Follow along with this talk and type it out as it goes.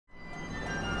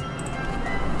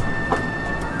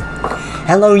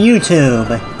Hello YouTube!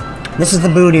 This is the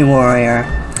Booty Warrior,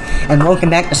 and welcome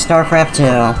back to Starcraft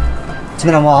 2. It's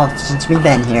been a while since we've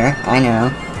been here, I know.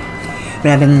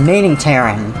 But I've been maining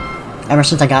Terran ever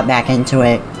since I got back into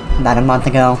it about a month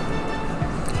ago.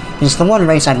 It's the one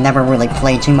race I've never really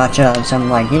played too much of, so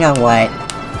I'm like, you know what?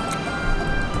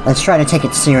 Let's try to take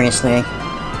it seriously.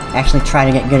 Actually try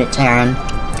to get good at Terran.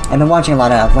 I've been watching a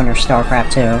lot of Winter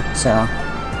Starcraft 2, so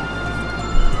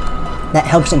that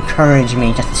helps encourage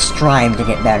me to strive to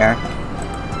get better.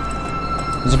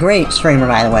 He's a great streamer,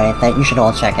 by the way, that you should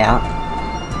all check out.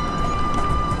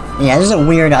 Yeah, this is a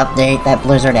weird update that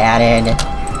Blizzard added.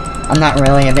 I'm not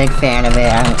really a big fan of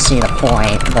it, I don't see the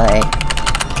point, but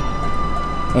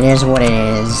it is what it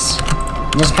is.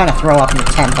 You just kind of throw up your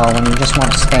tempo when you just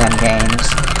want to spam games.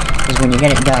 Because when you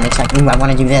get it done, it's like, ooh, I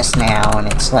want to do this now, and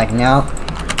it's like, no,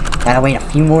 gotta wait a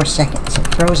few more seconds. It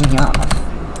throws me off.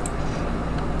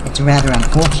 It's rather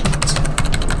unfortunate.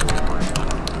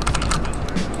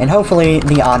 And hopefully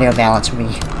the audio balance will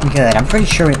be good. I'm pretty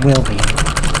sure it will be.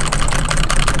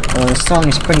 Well, this song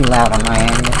is pretty loud on my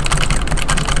end.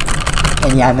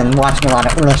 And yeah, I've been watching a lot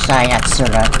of Urusai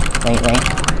Yatsura lately.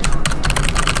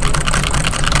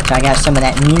 So I got some of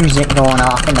that music going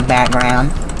off in the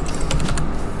background.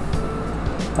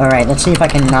 Alright, let's see if I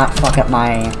can not fuck up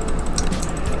my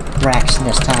racks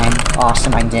this time.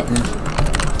 Awesome, I didn't.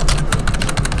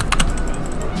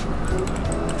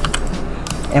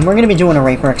 And we're gonna be doing a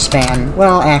Reaper expand.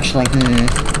 Well, actually, do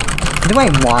I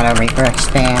want a Reaper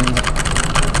expand?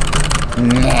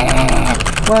 Nah.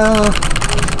 Well,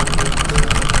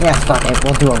 yeah, fuck it.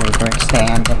 We'll do a Reaper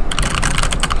expand.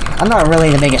 I'm not really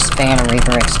the biggest fan of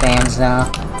Reaper expands, though,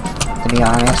 to be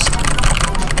honest.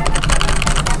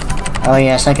 Oh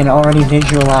yes, I can already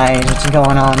visualize what's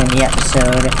going on in the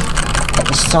episode that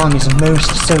the song is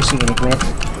most associated with.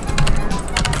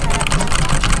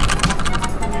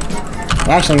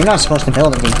 Actually, you're not supposed to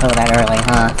build a depot that early,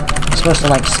 huh? You're supposed to,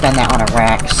 like, spend that on a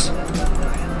racks.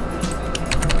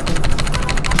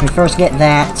 We first get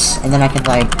that, and then I could,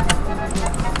 like...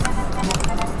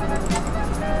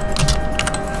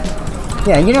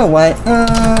 Yeah, you know what?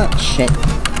 Shit.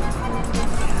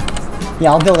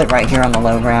 Yeah, I'll build it right here on the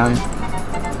low ground.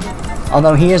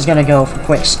 Although he is gonna go for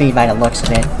quick speed by the looks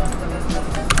of it.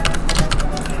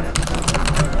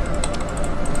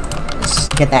 Let's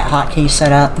get that hotkey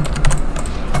set up.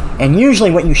 And usually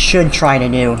what you should try to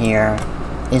do here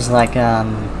is like,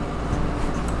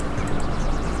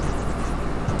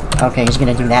 okay, he's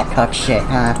gonna do that cuck shit,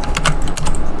 huh?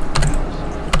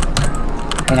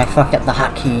 And I fucked up the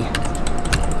hotkey.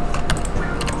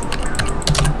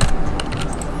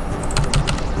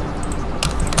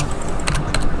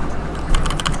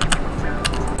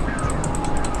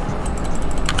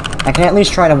 I can at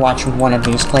least try to watch one of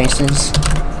these places.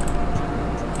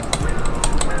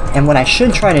 And what I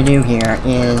should try to do here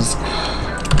is,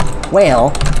 well,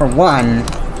 for one,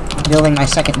 building my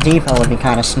second depot would be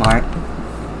kind of smart.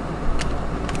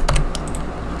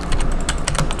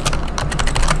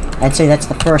 I'd say that's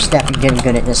the first step in getting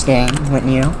good at this game,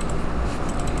 wouldn't you?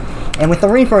 And with the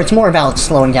Reaper, it's more about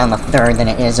slowing down the third than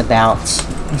it is about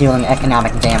dealing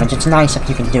economic damage. It's nice if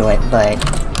you can do it, but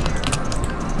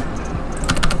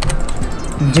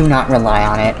do not rely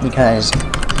on it, because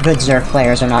good Zerg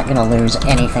players are not going to lose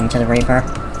anything to the Reaper.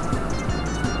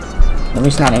 At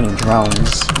least not any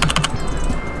drones.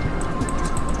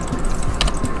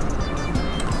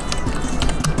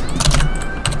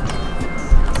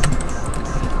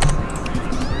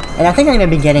 And I think I'm going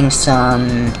to be getting some...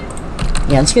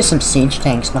 Yeah, let's get some siege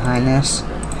tanks behind this.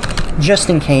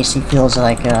 Just in case he feels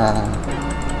like,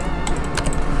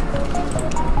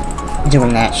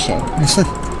 doing that shit.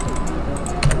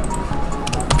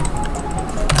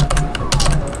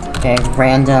 Okay,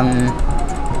 random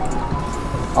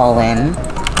all in.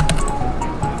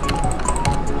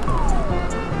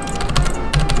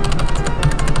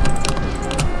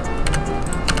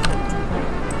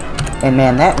 And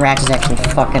man, that rack is actually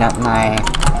fucking up my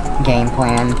game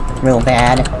plan real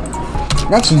bad.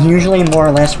 That's usually more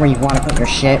or less where you want to put your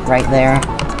shit, right there.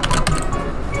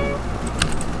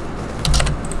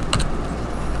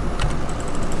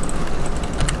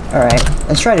 Alright,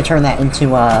 let's try to turn that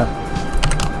into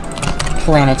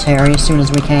planetary as soon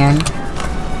as we can.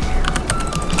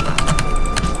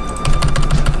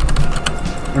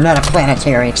 Or not a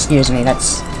planetary, excuse me,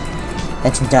 that's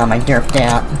dumb, I derped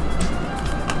out.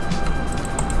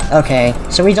 Okay,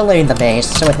 so we delayed the base,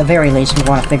 so at the very least we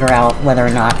want to figure out whether or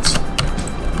not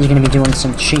he's gonna be doing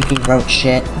some cheeky roach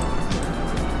shit.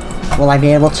 Will I be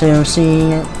able to see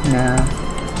it? No.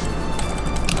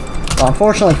 Well,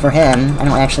 unfortunately for him, I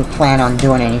don't actually plan on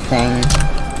doing anything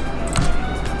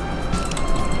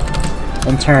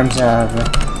in terms of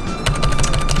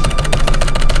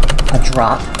a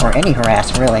drop, or any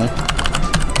harass, really.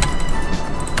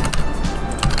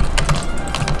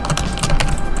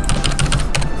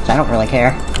 So I don't really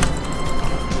care.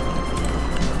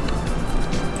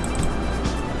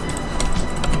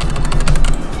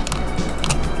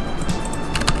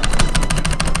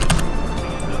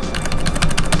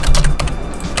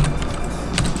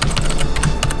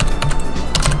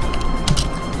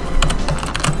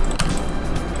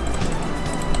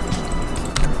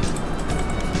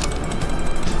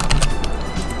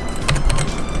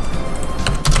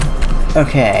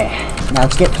 Okay, now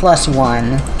let's get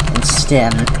 +1 in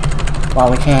stim while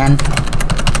we can.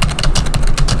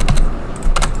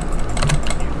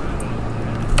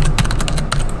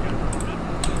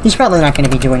 He's probably not going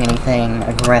to be doing anything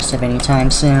aggressive anytime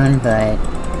soon, but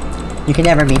you can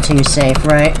never be too safe,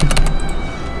 right?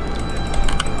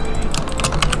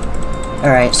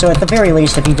 Alright, so at the very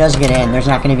least, if he does get in, there's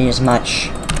not going to be as much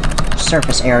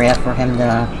surface area for him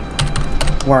to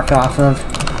work off of.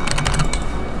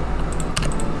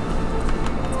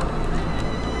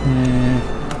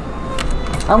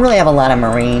 I don't really have a lot of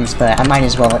Marines, but I might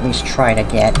as well at least try to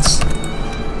get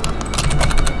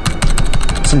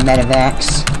some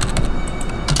medevacs.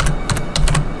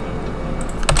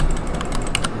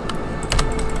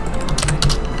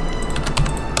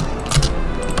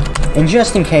 And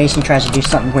just in case he tries to do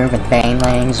something weird with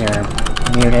banelings or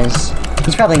mutas,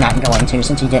 he's probably not going to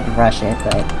since he didn't rush it,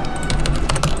 but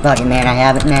fuck it, man, I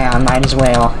have it now, I might as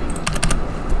well.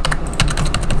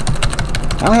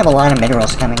 I don't have a lot of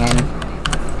minerals coming in.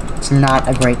 It's not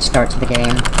a great start to the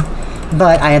game.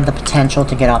 But I have the potential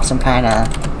to get off some kind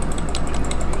of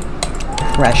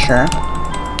pressure.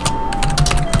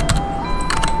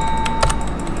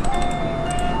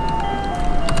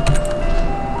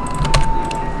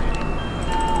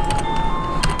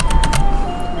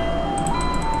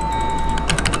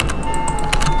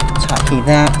 Hotkey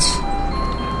that.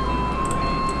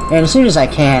 And as soon as I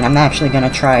can, I'm actually going to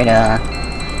try to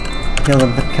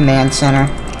build the command center.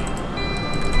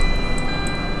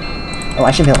 Oh,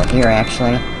 I should build it here,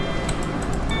 actually.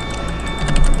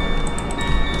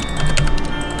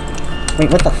 Wait,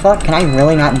 what the fuck? Can I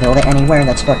really not build it anywhere?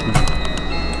 That's fucking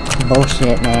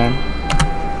bullshit, man.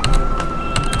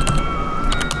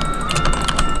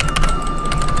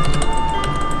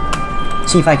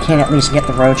 See if I can at least get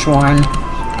the roach one.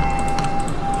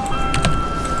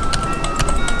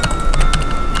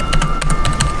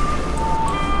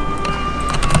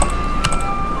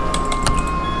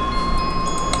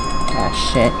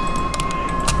 Shit.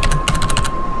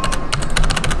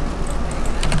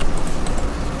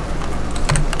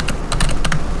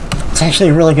 It's actually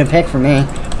a really good pick for me.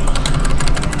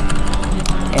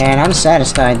 And I'm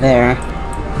satisfied there.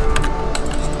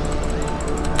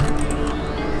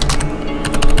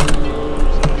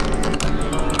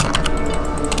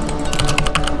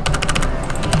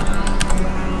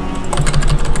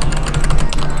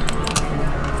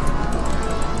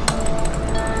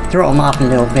 Throw him off a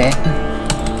little bit.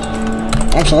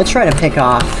 Actually, let's try to pick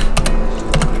off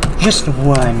just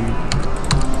one.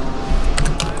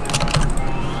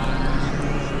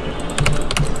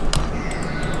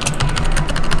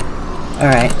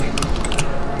 Alright.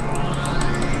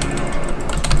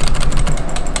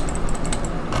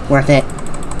 Worth it.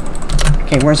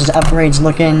 Okay, where's his upgrades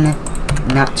looking?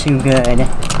 Not too good.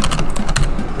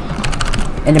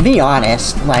 And to be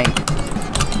honest, like,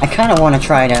 I kind of want to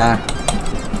try to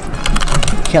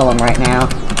kill him right now.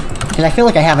 Because I feel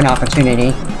like I have an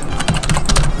opportunity.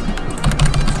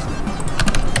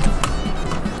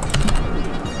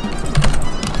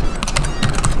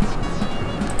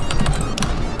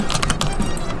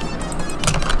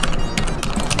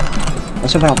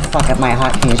 Let's hope I don't fuck up my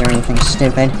hotkeys or anything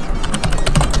stupid.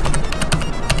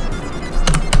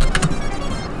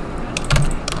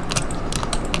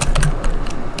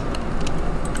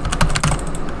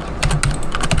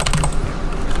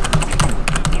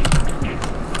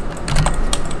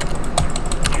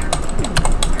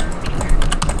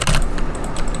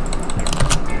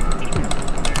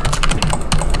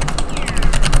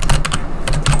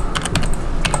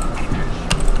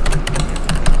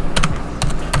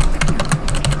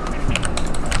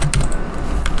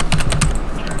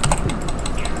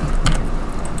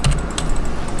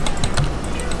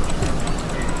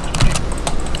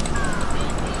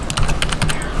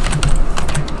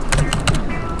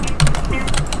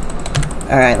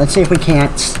 Alright, let's see if we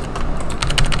can't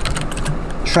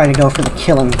try to go for the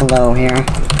killing blow here.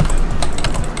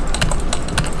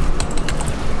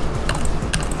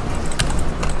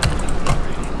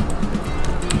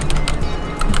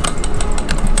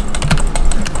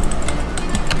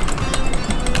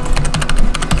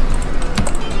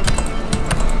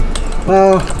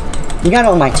 Well, you got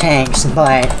all my tanks,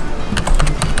 but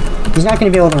he's not going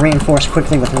to be able to reinforce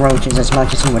quickly with roaches as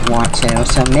much as he would want to,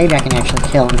 so maybe I can actually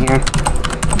kill him here.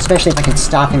 Especially if I can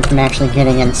stop him from actually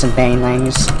getting in some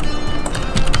banelings.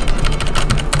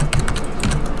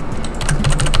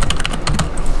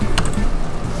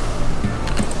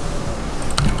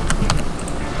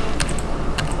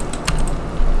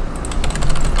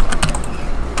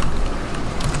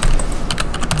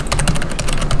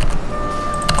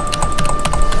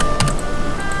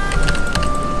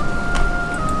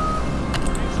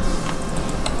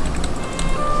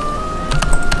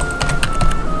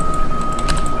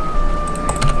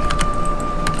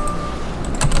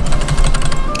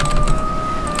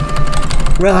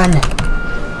 Run!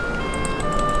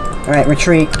 Alright,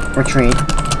 retreat. Retreat.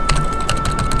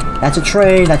 That's a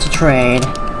trade, that's a trade.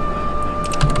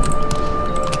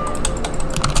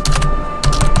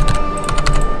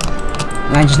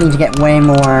 And I just need to get way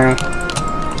more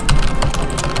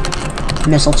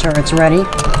missile turrets ready.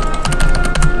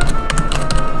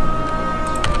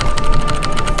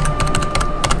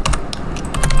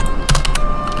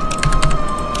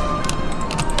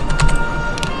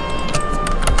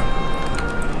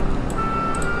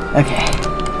 Okay.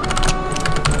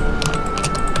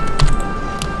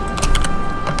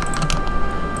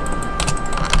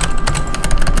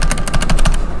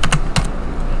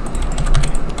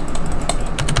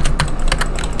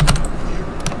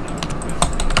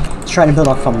 Let's try to build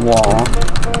up a wall.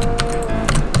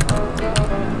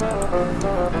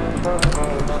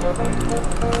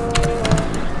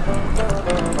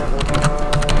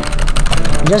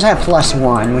 It does have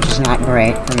 +1, which is not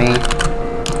great for me.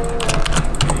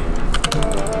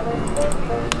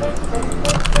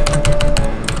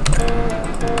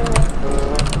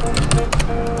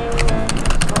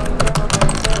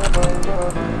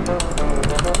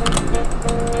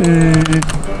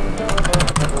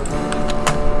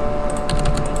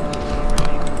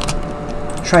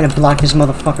 Try to block this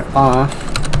motherfucker off.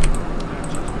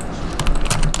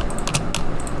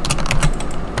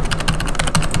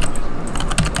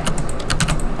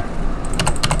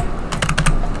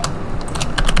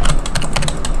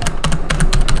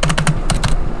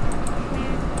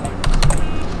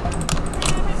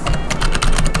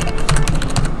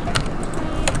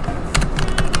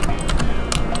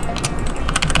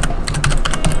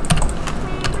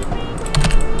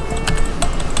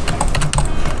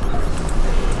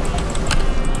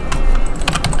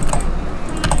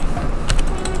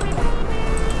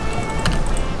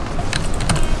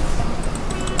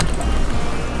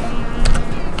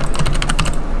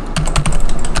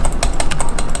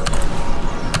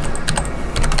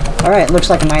 Alright, looks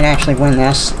like I might actually win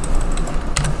this.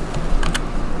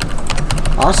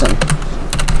 Awesome.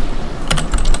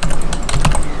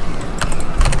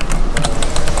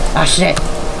 Ah, shit.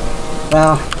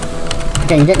 Well,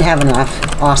 okay, you didn't have enough.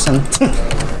 Awesome.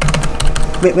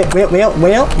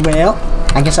 Well,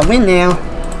 I guess I win now.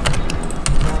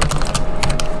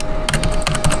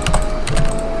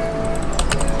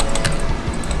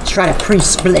 Let's try to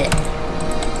pre-split.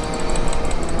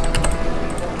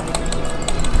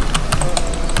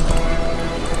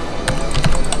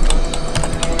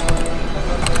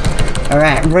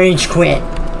 Alright, rage quit.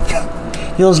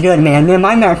 Feels good, man. Man,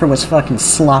 my macro was fucking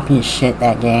sloppy as shit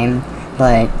that game.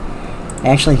 But I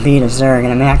actually beat a Zerg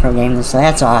in a macro game, so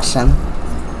that's awesome.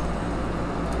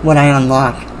 What'd I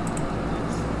unlock?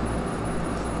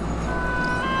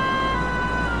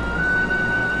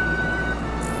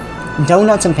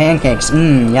 Donuts and pancakes.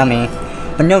 Mmm, yummy.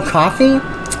 But no coffee?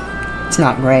 It's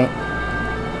not great.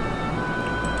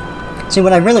 See,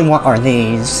 what I really want are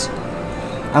these.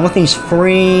 I want these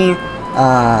free,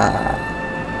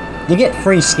 you get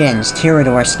free skins,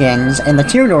 Tyrador skins, and the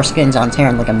Tyrador skins on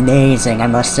Terran look amazing, I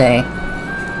must say.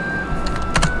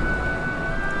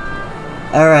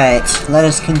 Alright, let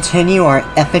us continue our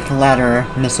epic ladder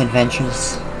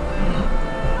misadventures.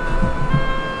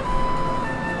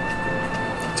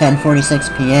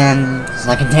 10:46 p.m. It's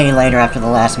like a day later after the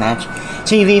last match.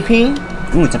 TVP?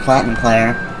 Ooh, it's a platinum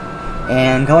player.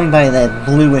 And going by the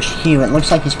bluish hue, it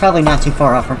looks like he's probably not too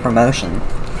far off from promotion.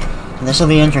 This will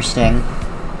be interesting.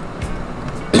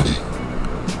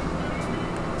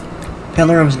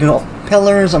 Pillars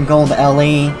of Gold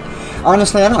LE.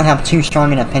 Honestly, I don't have too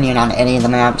strong an opinion on any of the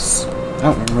maps. I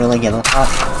don't really give a fuck.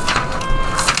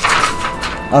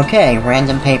 Okay,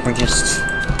 random paper just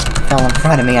fell in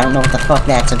front of me. I don't know what the fuck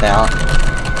that's about.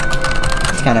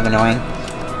 It's kind of annoying.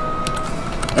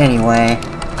 Anyway,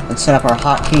 let's set up our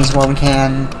hotkeys while we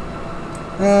can.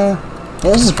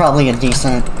 This is probably a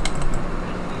decent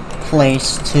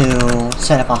place to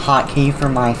set up a hotkey for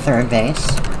my third base.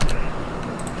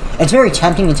 It's very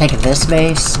tempting to take this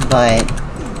base, but...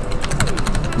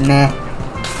 meh.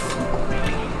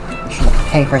 Should get the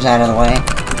papers out of the way.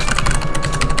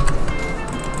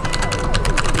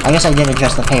 I guess I did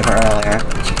adjust the paper earlier.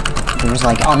 It was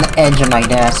like on the edge of my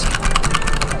desk.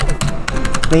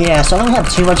 But yeah, so I don't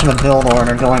have too much of a build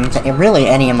order going to really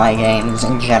any of my games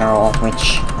in general,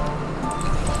 which...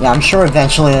 yeah, I'm sure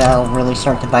eventually that'll really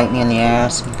start to bite me in the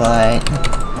ass, but...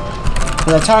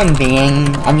 for the time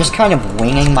being, I'm just kind of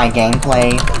winging my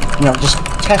gameplay, you know, just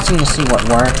testing to see what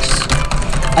works.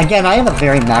 Again, I have a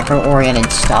very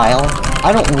macro-oriented style.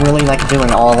 I don't really like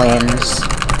doing all-ins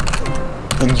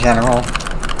in general.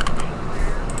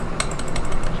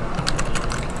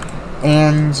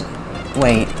 And...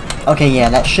 wait. Okay, yeah,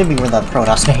 that should be where the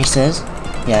Protoss base is.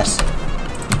 Yes.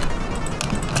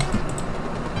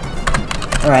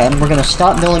 Alright, and we're gonna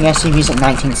stop building SCVs at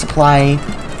 19 supply.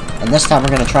 And this time we're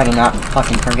gonna try to not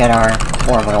fucking forget our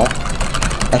orbital.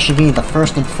 That should be the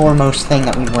first and foremost thing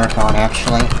that we work on,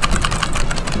 actually.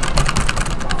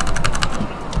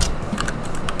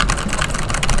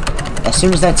 As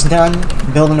soon as that's done,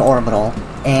 build an orbital.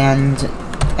 And...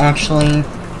 actually...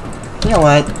 you know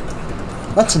what?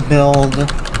 Let's build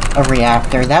a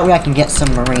reactor. That way I can get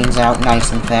some Marines out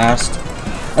nice and fast.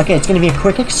 Okay, it's gonna be a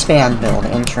quick expand build.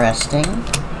 Interesting.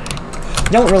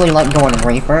 Don't really like going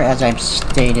Reaper, as I've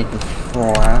stated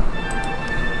before.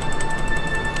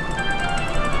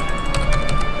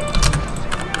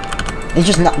 It's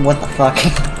just not... what the fuck?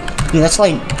 Dude, that's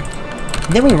like...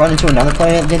 didn't we run into another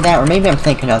player that did that? Or maybe I'm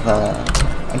thinking of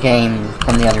a game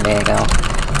from the other day ago.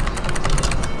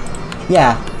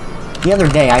 Yeah. The other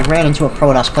day, I ran into a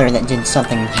Protoss player that did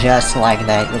something just like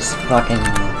that. It was fucking...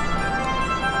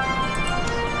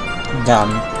 dumb.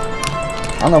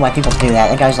 I don't know why people do that.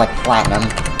 That guy's like platinum.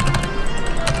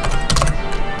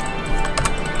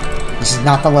 This is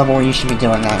not the level where you should be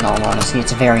doing that, in all honesty.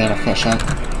 It's very inefficient.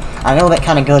 I know that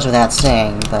kind of goes without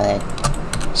saying, but...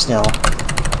 still.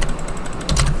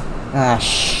 Ah,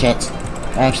 shit.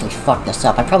 I actually fucked this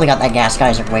up. I probably got that gas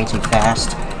geyser way too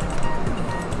fast.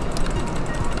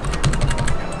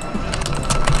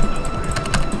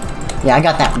 Yeah, I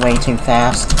got that way too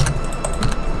fast.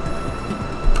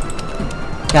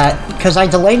 Because I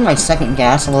delayed my second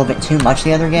gas a little bit too much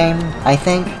the other game, I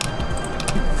think.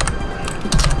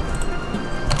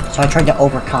 So I tried to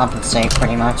overcompensate,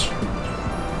 pretty much.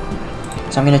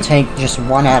 So I'm gonna take just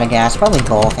one out of gas, probably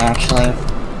both, actually.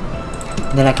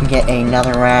 Then I can get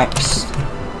another Rex.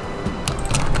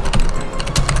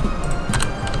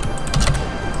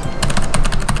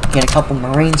 Get a couple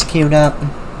Marines queued up.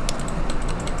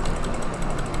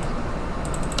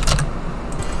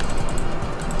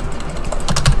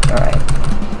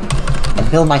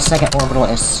 Build my second orbital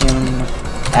as soon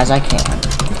as I can.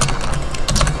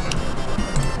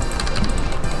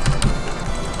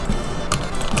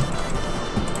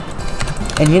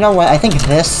 And you know what? I think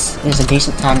this is a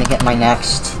decent time to get my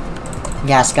next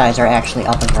gas geyser actually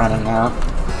up and running now.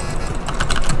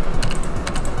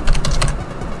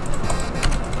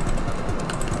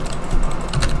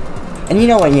 And you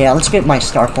know what? Yeah, let's get my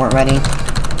starport ready.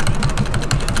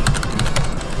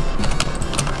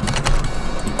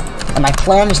 And my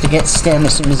plan is to get stim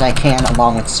as soon as I can,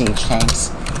 along with siege tanks.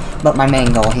 But my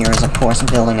main goal here is, of course,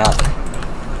 building up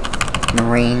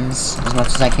Marines as much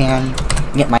as I can.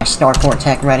 Get my starport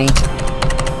tech ready.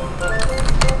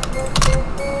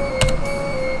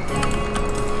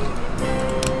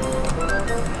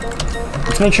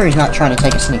 Let's make sure he's not trying to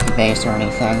take a sneaky base or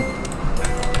anything.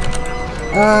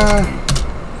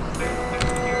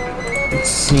 Let's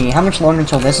see, how much longer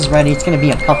until this is ready? It's gonna be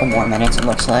a couple more minutes, it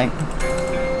looks like.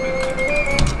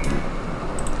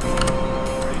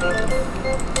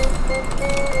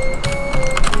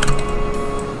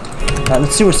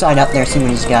 Let's suicide up there, see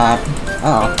what he's got.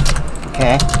 Oh,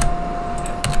 okay.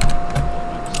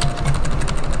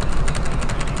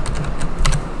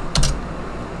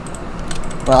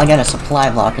 Well, I got a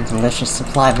supply block, a delicious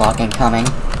supply block incoming.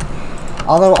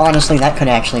 Although, honestly, that could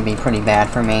actually be pretty bad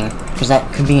for me, because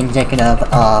that could be indicative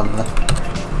of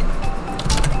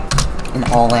an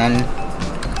all-in.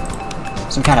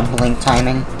 Some kind of blink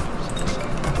timing.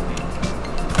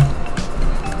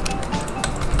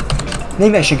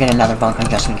 Maybe I should get another bunker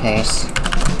just in case.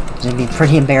 It'd be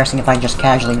pretty embarrassing if I just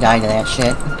casually died to that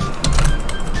shit.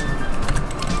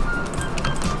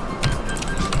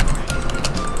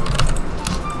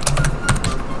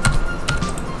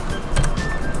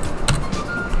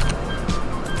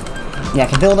 Yeah, I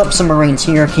can build up some Marines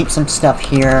here, keep some stuff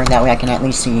here, that way I can at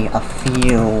least see a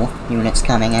few units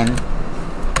coming in.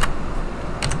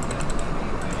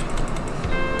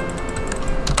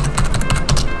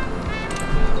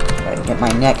 Get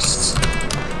my next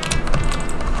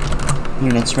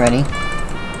units ready.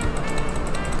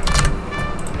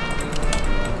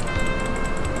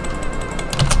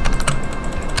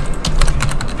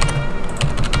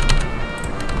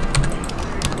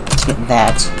 Let's get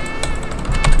that.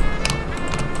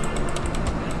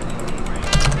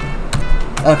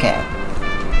 Okay.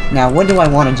 Now, what do I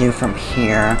want to do from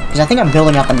here? Because I think I'm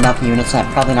building up enough units that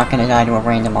I'm probably not going to die to a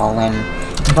random all-in.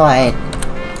 But,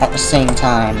 at the same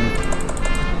time...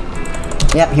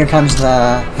 Yep, here comes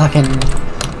the fucking...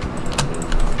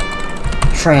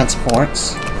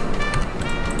 transports.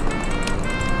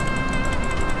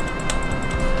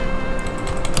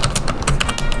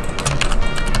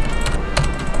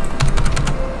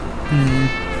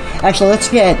 Actually, let's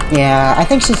get... Yeah, I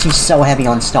think since he's so heavy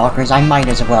on stalkers, I might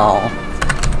as well...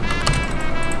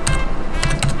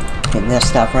 get this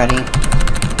stuff ready.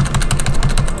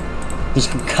 These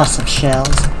concussive shells.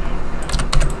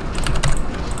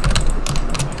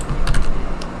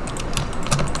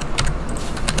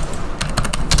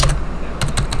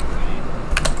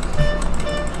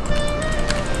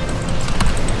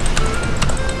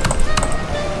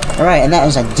 Alright, and that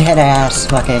is a dead-ass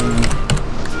fucking...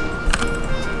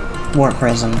 war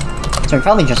prison. So he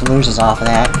probably just loses off of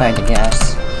that, if I had to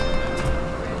guess.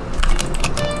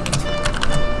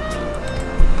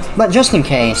 But just in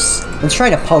case, let's try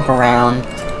to poke around.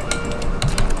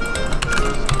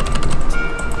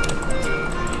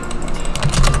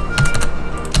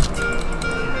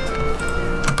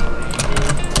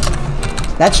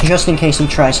 That's just in case he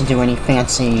tries to do any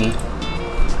fancy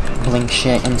blink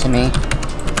shit into me.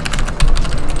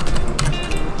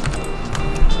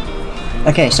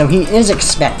 Okay, so he is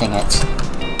expecting it.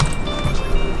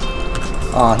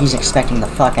 Oh, he's expecting the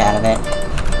fuck out of it.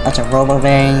 That's a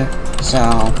robo-bang, so...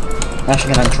 I'm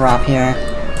actually gonna drop here.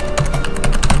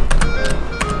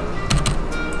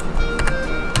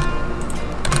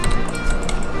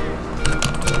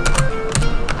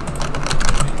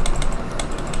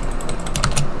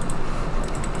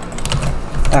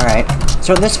 Alright,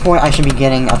 so at this point I should be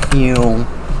getting a few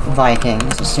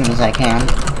Vikings as soon as I can.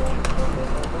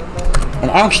 And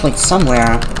actually,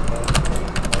 somewhere...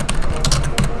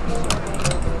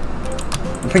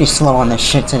 I'm pretty slow on this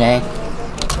shit today.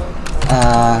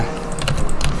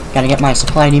 Gotta get my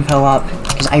supply depot up,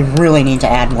 because I really need to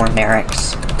add more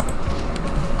barracks.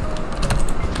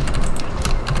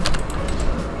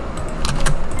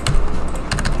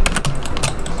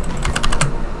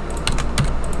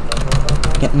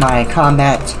 Get my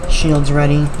combat shields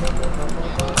ready.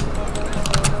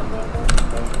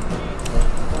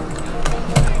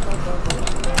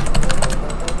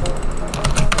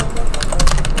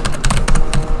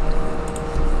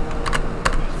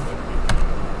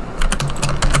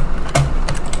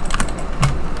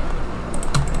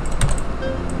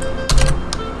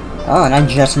 Oh, and I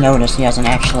just noticed he hasn't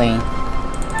actually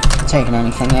taken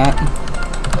anything yet.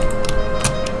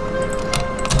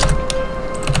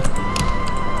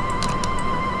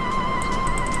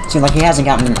 See, like, he hasn't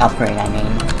gotten an upgrade, I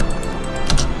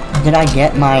mean. Did I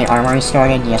get my armory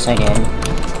started? Yes, I did.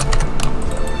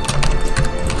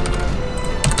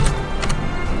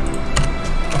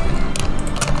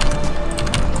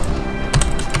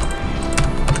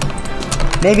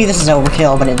 Maybe this is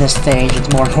overkill, but at this stage,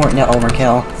 it's more important to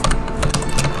overkill.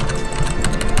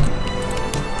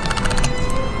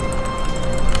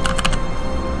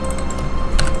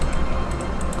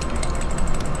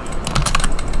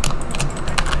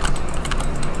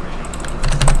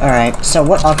 Alright, so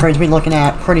what upgrades are we looking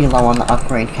at? Pretty low on the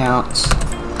upgrade counts.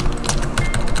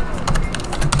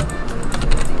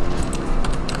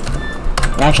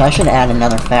 Actually, I should add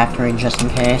another factory just in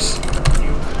case.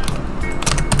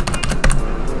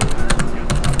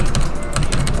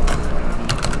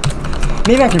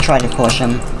 Maybe I can try to push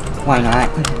him. Why not?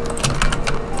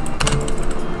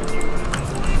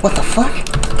 What the fuck?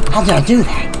 How did I do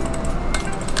that?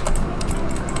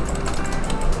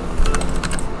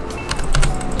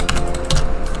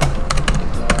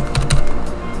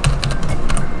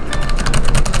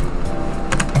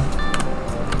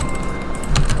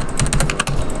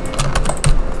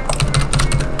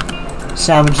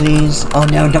 Salvage these. Oh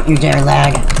no, don't you dare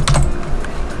lag.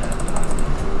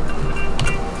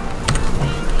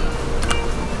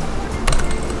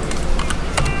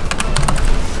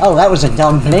 Oh, that was a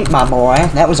dumb blink, my boy.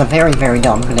 That was a very, very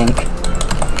dumb blink.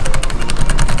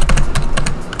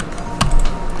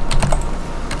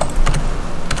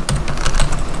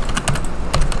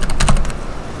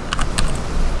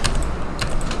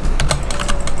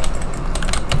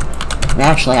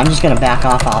 Actually, I'm just gonna back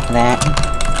off of that.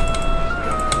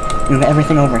 Move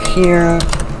everything over here.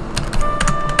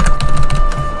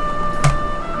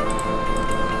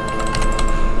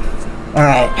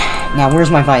 Alright, now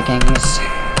where's my Vikings?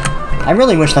 I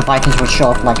really wish the Vikings would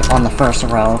show up, like, on the first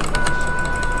row.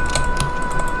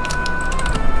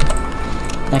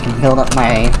 I can build up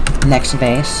my next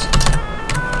base.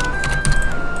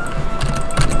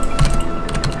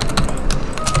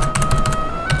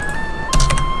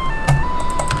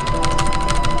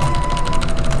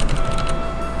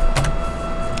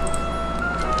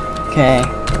 Okay,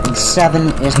 and 7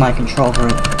 is my control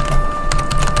group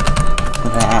for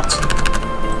that.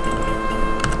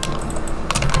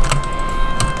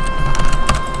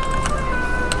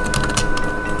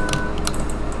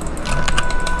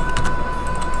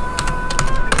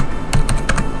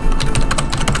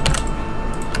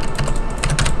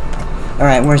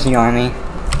 Alright, where's the army?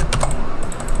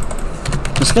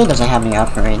 He still doesn't have any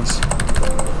upgrades.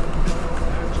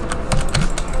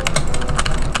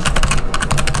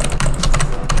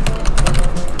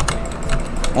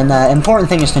 And the important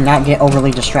thing is to not get overly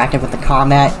distracted with the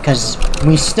combat, because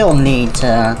we still need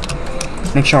to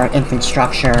make sure our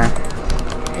infrastructure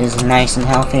is nice and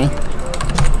healthy.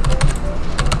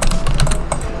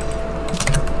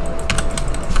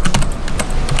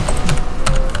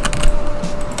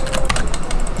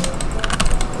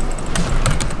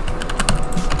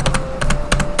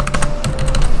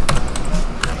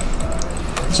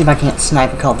 See if I can't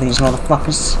snipe a couple of these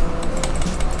motherfuckers.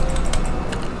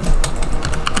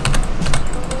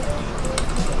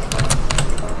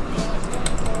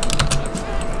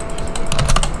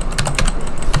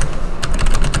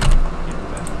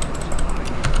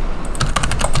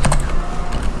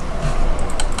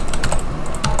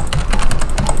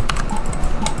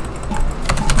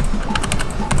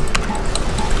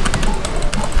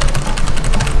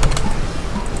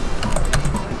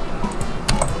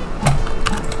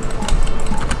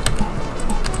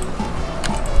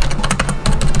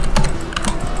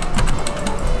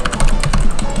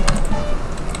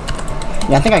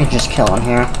 Yeah, I think I can just kill him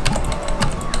here.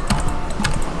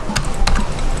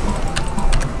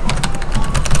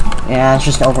 Yeah, it's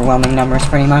just overwhelming numbers,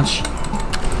 pretty much.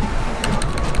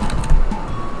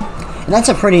 And that's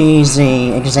a pretty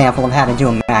easy example of how to do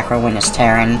a macro win as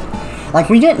Terran. Like,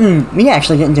 we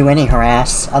actually didn't do any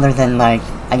harass, other than, like,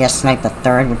 I guess snipe the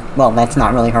third. Well, that's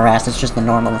not really harass, it's just a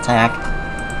normal attack.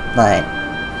 But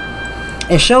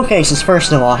it showcases,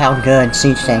 first of all, how good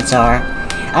siege tanks are.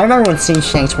 I remember when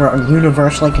siege tanks were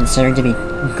universally considered to be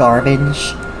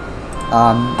garbage.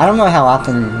 I don't know how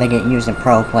often they get used in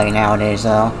pro play nowadays,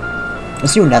 though.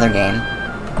 Let's do another game,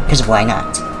 because why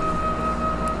not?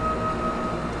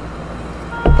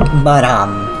 But,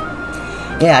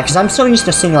 yeah, because I'm so used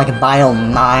to seeing, like, Bio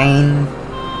Mine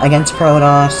against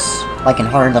Protoss, like in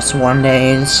Heart of the Swarm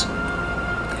days,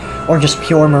 or just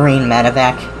pure Marine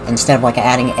Medevac, instead of, like,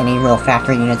 adding any real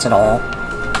factory units at all.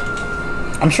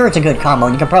 I'm sure it's a good combo,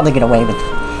 and you can probably get away with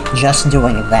just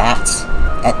doing that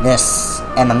at this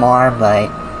MMR,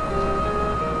 but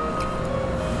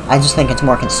I just think it's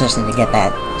more consistent to get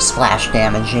that splash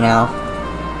damage, you know?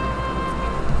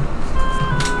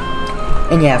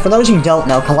 And yeah, for those who don't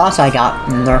know, Colossi got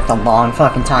nerfed a long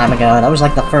fucking time ago. That was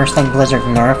like the first thing Blizzard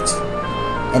nerfed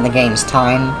in the game's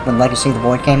time when Legacy of the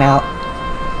Void came out.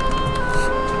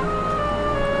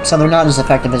 So they're not as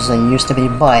effective as they used to be,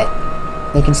 but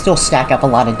they can still stack up a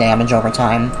lot of damage over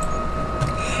time.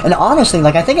 And honestly,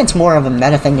 like, I think it's more of a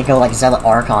meta thing to go like Zealot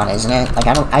Archon, isn't it? Like,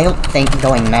 I don't think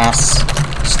going mass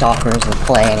Stalker is the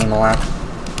play anymore.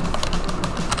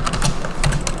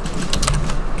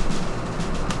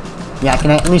 Yeah, I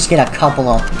can at least get a couple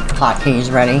of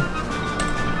hotkeys ready.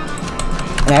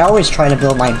 And I always try to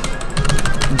build my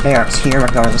barracks here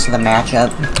regardless of the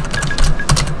matchup.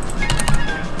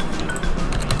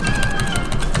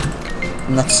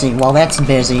 And let's see, while that's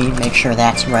busy, make sure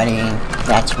that's ready,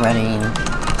 that's ready.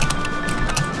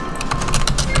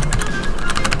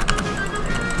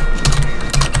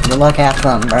 Good luck, have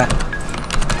fun, bruh.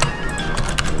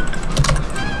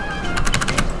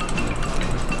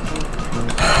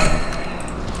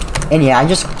 And yeah,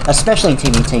 especially in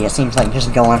TBT, it seems like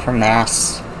just going for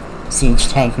mass Siege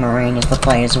Tank Marine is the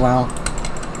play as well.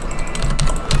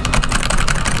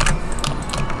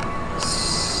 Let's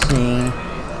see.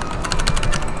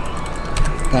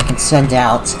 I can send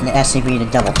out an SCV to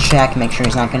double check, make sure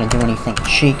he's not going to do anything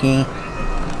cheeky.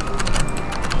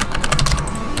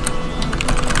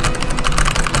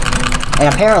 And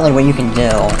apparently what you can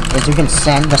do is you can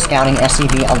send the scouting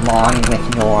SCV along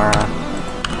with your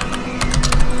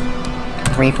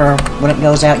Reaper when it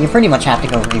goes out. You pretty much have to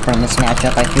go Reaper in this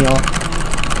matchup, I feel.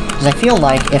 Because I feel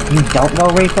like if you don't go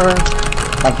Reaper,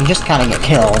 like, you just kind of get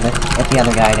killed if the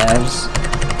other guy does.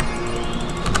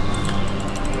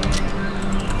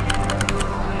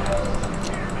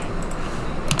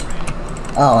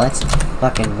 Oh, that's a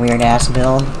fucking weird-ass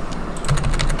build.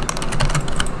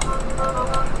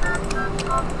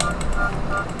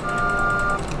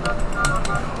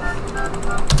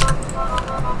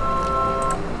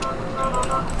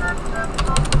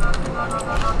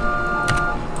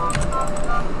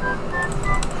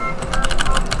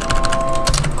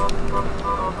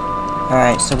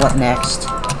 Alright, so what next?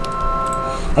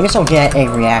 I guess I'll get a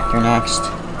reactor next.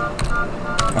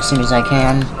 As soon as I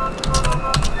can.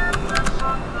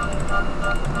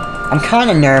 I'm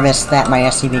kinda nervous that my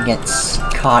SCV gets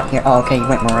caught here. Oh, okay, you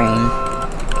went Marine.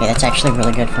 Okay, that's actually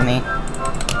really good for me.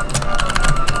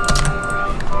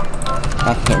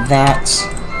 I can get that.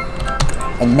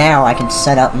 And now I can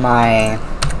set up my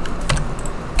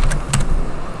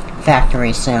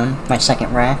factory soon. My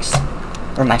second Rex.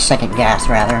 Or my second gas,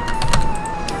 rather.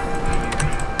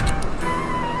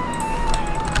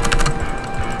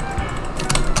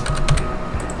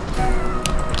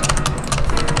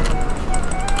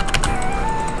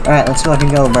 Alright, let's fucking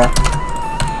go, bruh.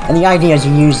 And the idea is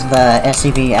you use the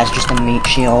SCV as just a meat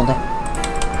shield.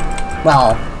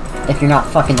 Well, if you're not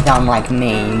fucking dumb like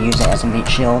me, you use it as a meat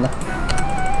shield.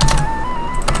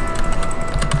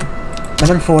 But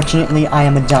unfortunately, I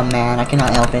am a dumb man. I cannot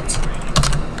help it.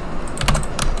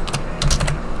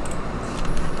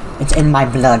 It's in my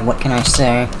blood, what can I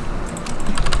say?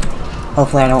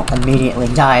 Hopefully I don't immediately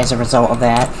die as a result of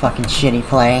that fucking shitty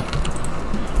play.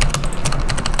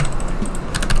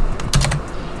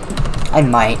 I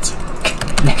might.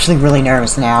 I'm actually really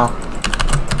nervous now.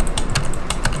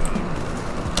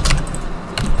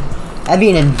 That'd be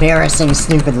an embarrassing,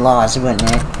 stupid loss, wouldn't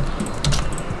it?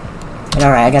 But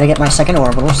alright, I gotta get my second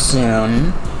orbital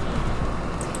soon.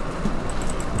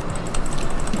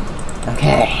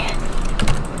 Okay.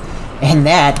 And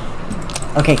that...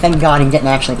 Okay, thank God he didn't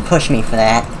actually push me for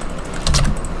that.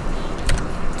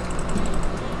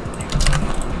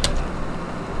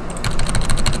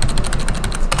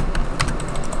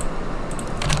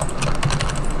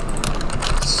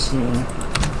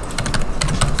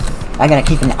 I gotta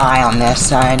keep an eye on this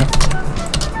side.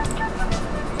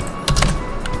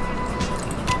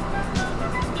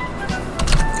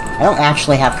 I don't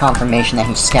actually have confirmation that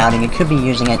he's scouting. He could be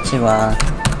using it to,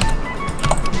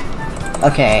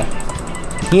 Okay.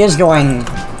 He is going...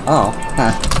 Oh,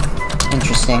 huh.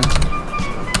 Interesting.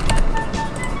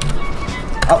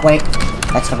 Oh, wait.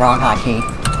 That's the wrong hotkey.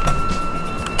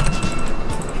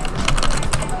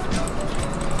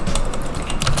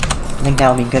 I think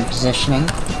that'll be good positioning.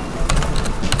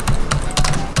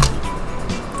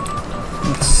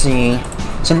 Let's see.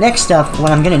 So next up,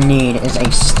 what I'm gonna need is a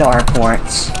starport.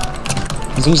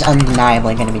 Because he's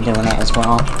undeniably gonna be doing that as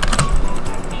well.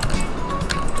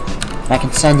 I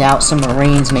can send out some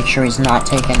Marines, make sure he's not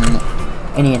taking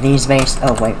any of these base.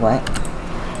 Oh, wait, what?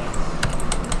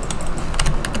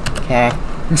 Okay. I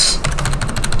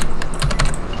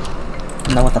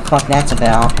don't know what the fuck that's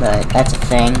about, but that's a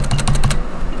thing.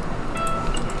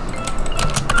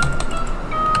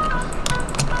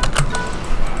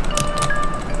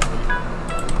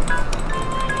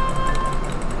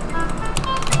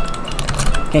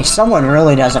 Okay, someone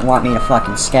really doesn't want me to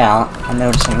fucking scout. I'm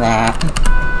noticing that.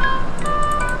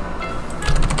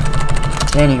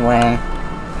 Anyway.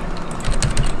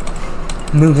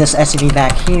 Move this SCV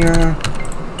back here.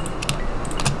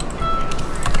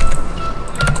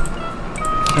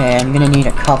 Okay, I'm gonna need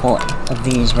a couple of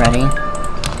these ready.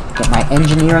 Get my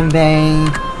engineering bay.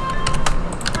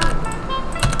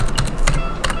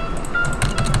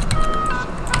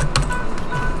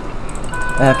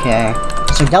 Okay.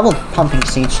 So double pumping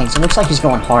siege tanks. It looks like he's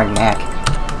going hard neck.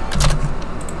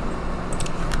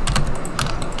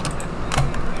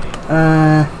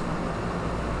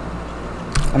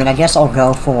 I mean, I guess I'll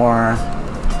go for...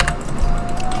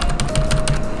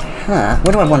 Huh,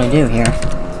 what do I want to do here?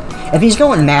 If he's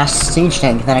going mass siege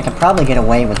tank, then I could probably get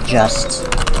away with just...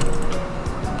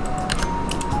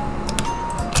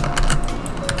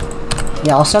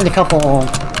 Yeah, I'll send a couple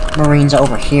Marines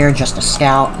over here just to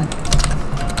scout.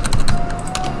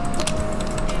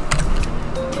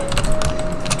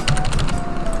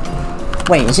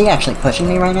 Wait, is he actually pushing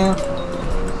me right now?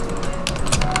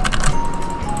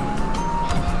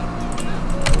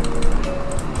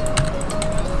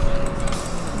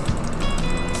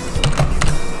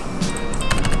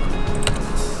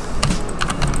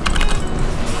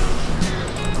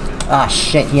 Ah,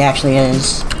 shit, he actually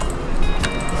is.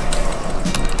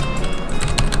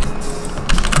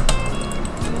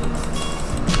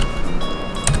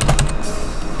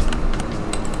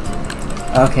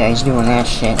 Okay, he's doing that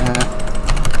shit, huh?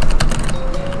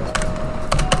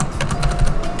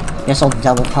 Guess I'll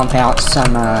double pump out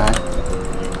some,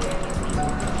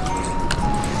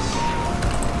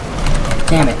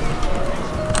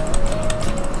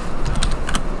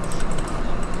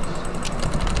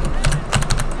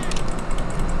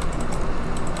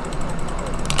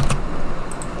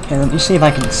 let me see if I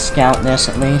can scout this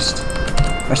at least.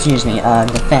 Or excuse me,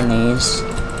 defend these.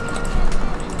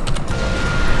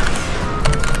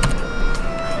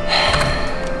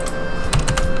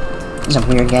 This is a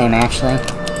weird game, actually.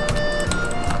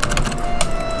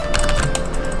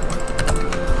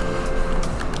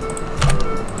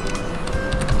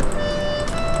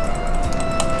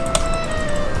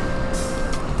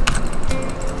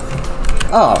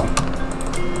 Oh.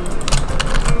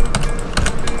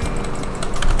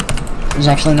 He's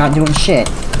actually not doing shit.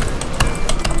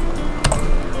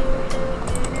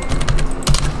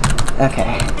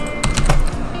 Okay.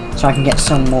 So I can get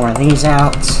some more of these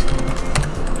out.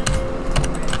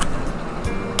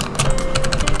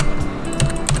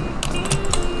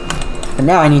 But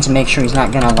now I need to make sure he's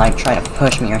not gonna, like, try to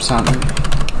push me or something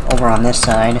over on this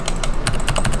side.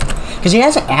 Because he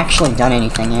hasn't actually done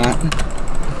anything yet.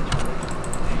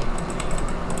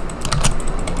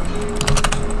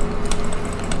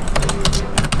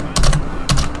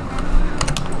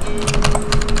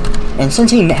 And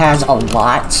since he has a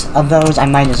lot of those, I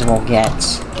might as well get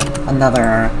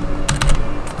another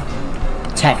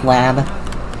tech lab.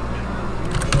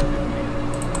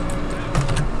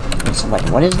 So, like,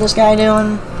 what is this guy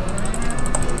doing?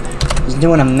 He's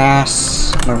doing a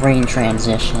mass marine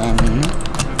transition.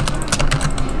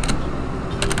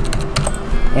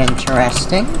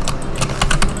 Interesting.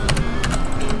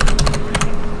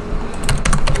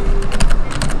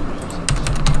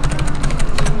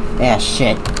 Yeah,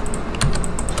 shit.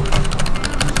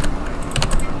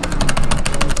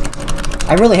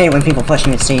 I really hate when people push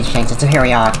me with siege tanks. It's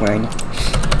very awkward.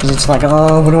 Because it's like,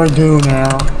 oh, what do I do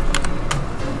now?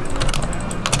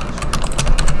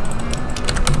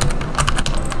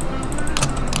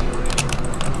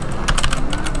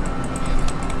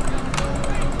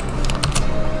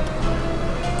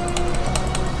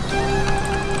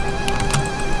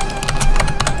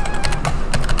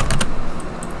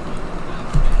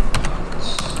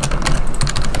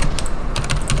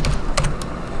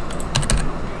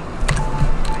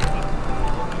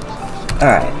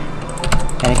 Alright.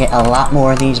 Gotta get a lot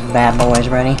more of these bad boys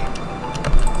ready.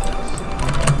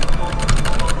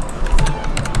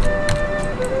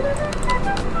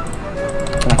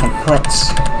 So I can put...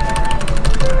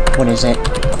 what is it?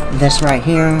 This right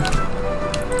here.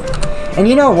 And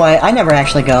you know what? I never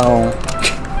actually go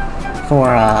for,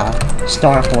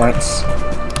 starports.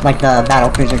 Like the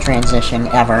battlecruiser transition,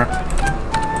 ever.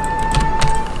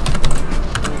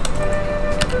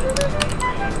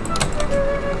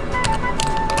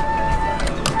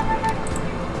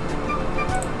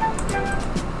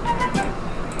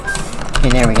 Okay,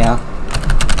 there we go.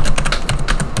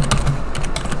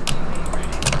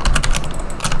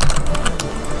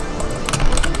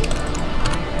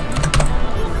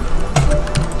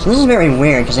 So this is very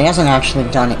weird, because he hasn't actually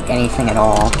done anything at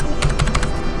all.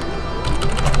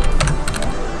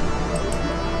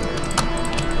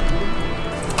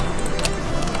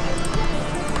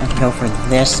 I can go for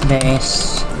this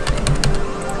base.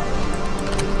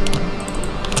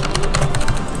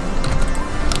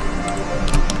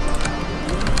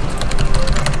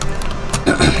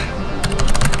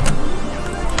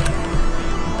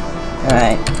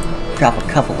 Alright, drop a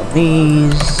couple of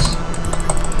these.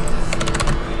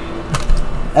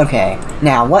 Okay,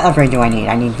 now what upgrade do I need?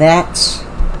 I need that.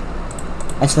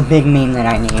 That's the big meme that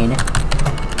I need.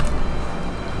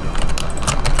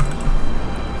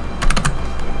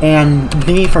 And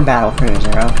B for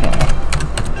battlecruiser, okay.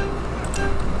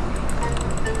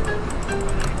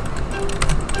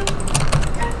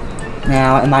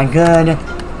 Now, am I good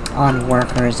on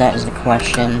workers? That is the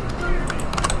question.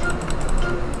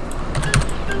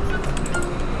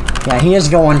 Yeah, he is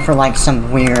going for, like,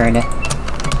 some weird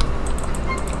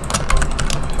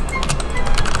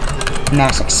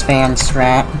mass expand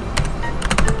strat.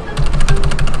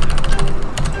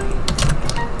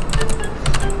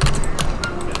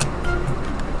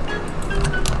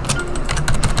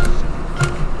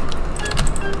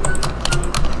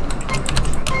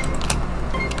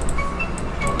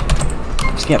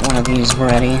 Let's get one of these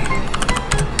ready.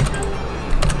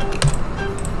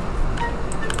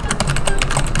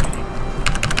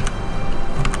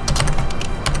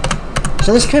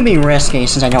 So this could be risky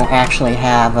since I don't actually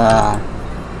have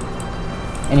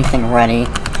anything ready,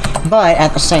 but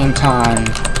at the same time,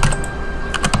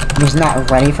 if he's not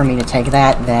ready for me to take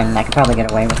that, then I could probably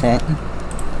get away with it.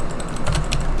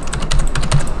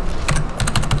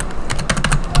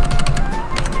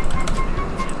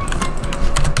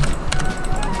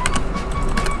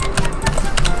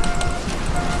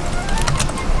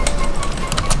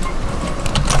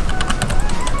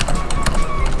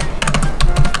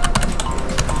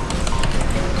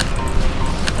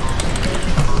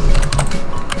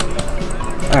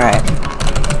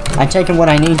 I've taken what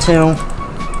I need to.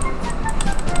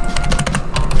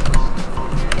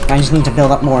 I just need to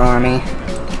build up more army.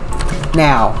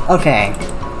 Now, okay.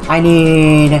 I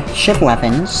need ship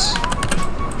weapons.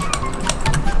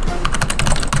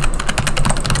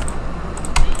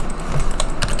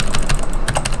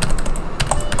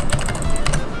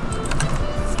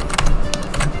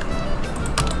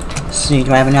 Let's see,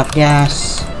 do I have enough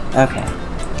gas? Okay.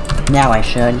 Now I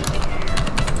should.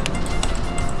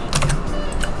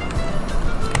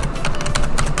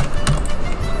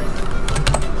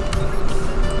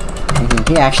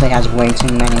 He actually has way too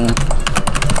many.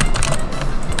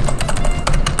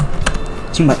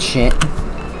 Too much shit.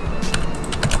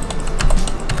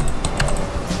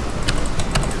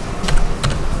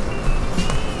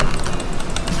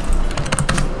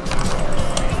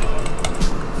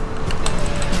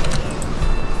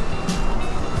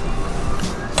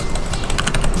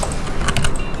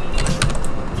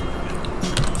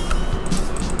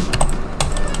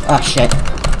 Oh shit.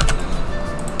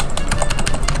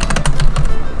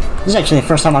 This is actually the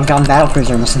first time I've gotten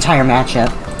battlecruiser in this entire matchup.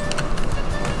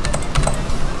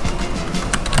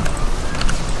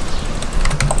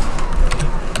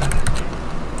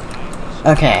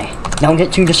 Okay, don't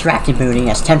get too distracted, booty,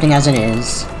 as tempting as it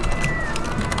is.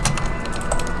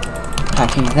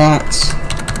 Copy that.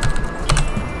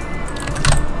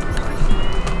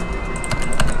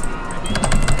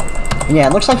 Yeah,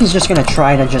 it looks like he's just gonna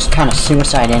try to just kind of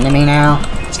suicide into me now.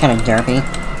 It's kind of derpy.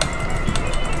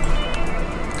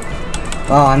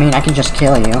 Well, I mean, I can just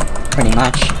kill you, pretty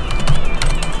much.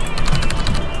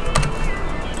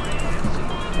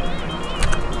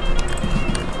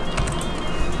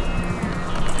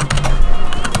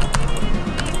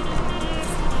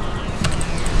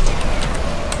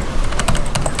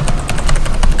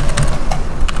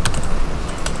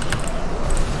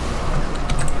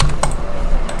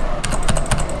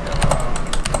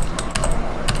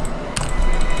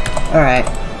 Alright.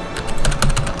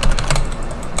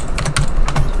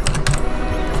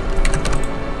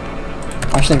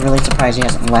 Actually really surprised he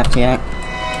hasn't left yet.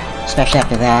 Especially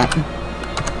after that.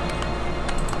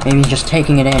 Maybe he's just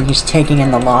taking it in. He's taking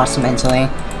in the loss mentally.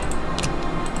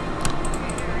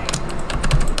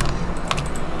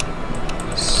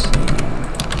 Let's see.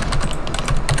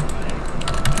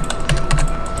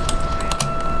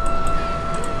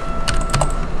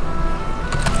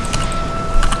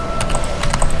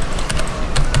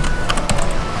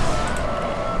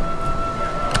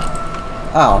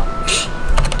 Oh.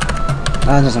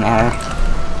 That doesn't matter.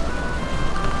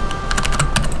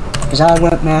 Because I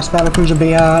went mass battlecruiser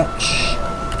biatch.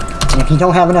 And if you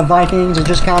don't have enough Vikings, it's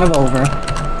just kind of over.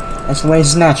 That's the way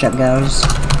this matchup goes.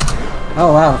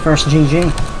 Oh wow, the first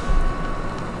GG.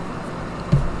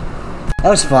 That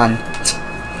was fun.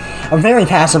 I'm very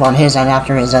passive on his end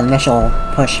after his initial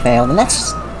push failed, and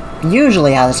that's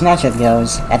usually how this matchup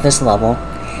goes at this level.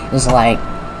 Is like,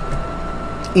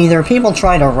 either people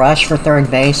try to rush for third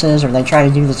bases, or they try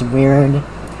to do this weird,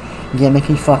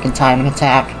 gimmicky fucking timing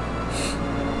attack.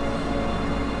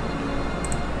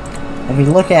 If we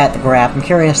look at the graph, I'm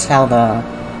curious how the...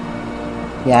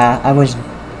 Yeah, I was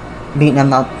beating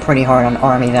them up pretty hard on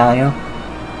army value.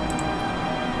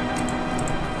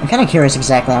 I'm kind of curious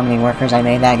exactly how many workers I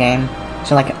made that game.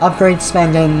 So, like, upgrade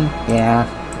spending, yeah.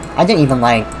 I didn't even,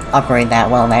 like, upgrade that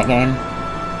well in that game.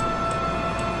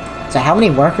 So how many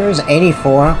workers?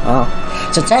 84?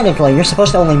 Oh. So technically, you're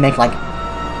supposed to only make like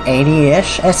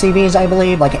 80-ish SCVs, I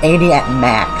believe. Like 80 at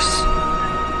max.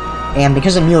 And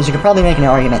because of mules, you could probably make an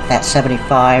argument that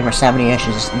 75 or 70-ish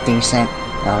is decent.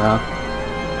 I don't know.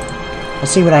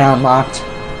 Let's see what I unlocked.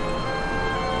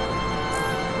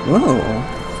 Ooh.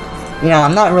 You know,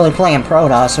 I'm not really playing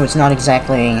Protoss, so it's not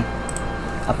exactly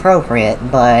appropriate,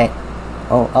 but...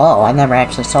 Oh, I never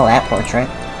actually saw that portrait.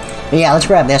 But yeah, let's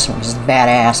grab this one, because it's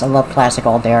badass. I love classic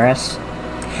Aldaris.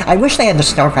 I wish they had the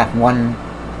Starcraft 1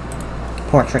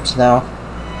 portraits, though.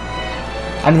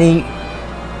 I mean,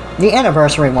 the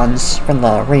anniversary ones from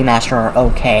the remaster are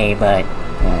okay, but...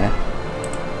 yeah.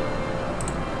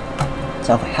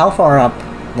 So, how far up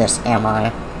this am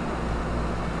I?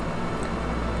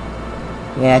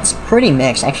 Yeah, it's pretty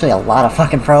mixed. Actually, a lot of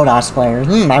fucking Protoss players.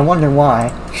 I wonder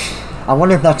why. I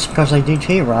wonder if that's because they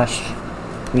DT rush.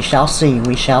 We shall see,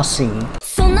 we shall see.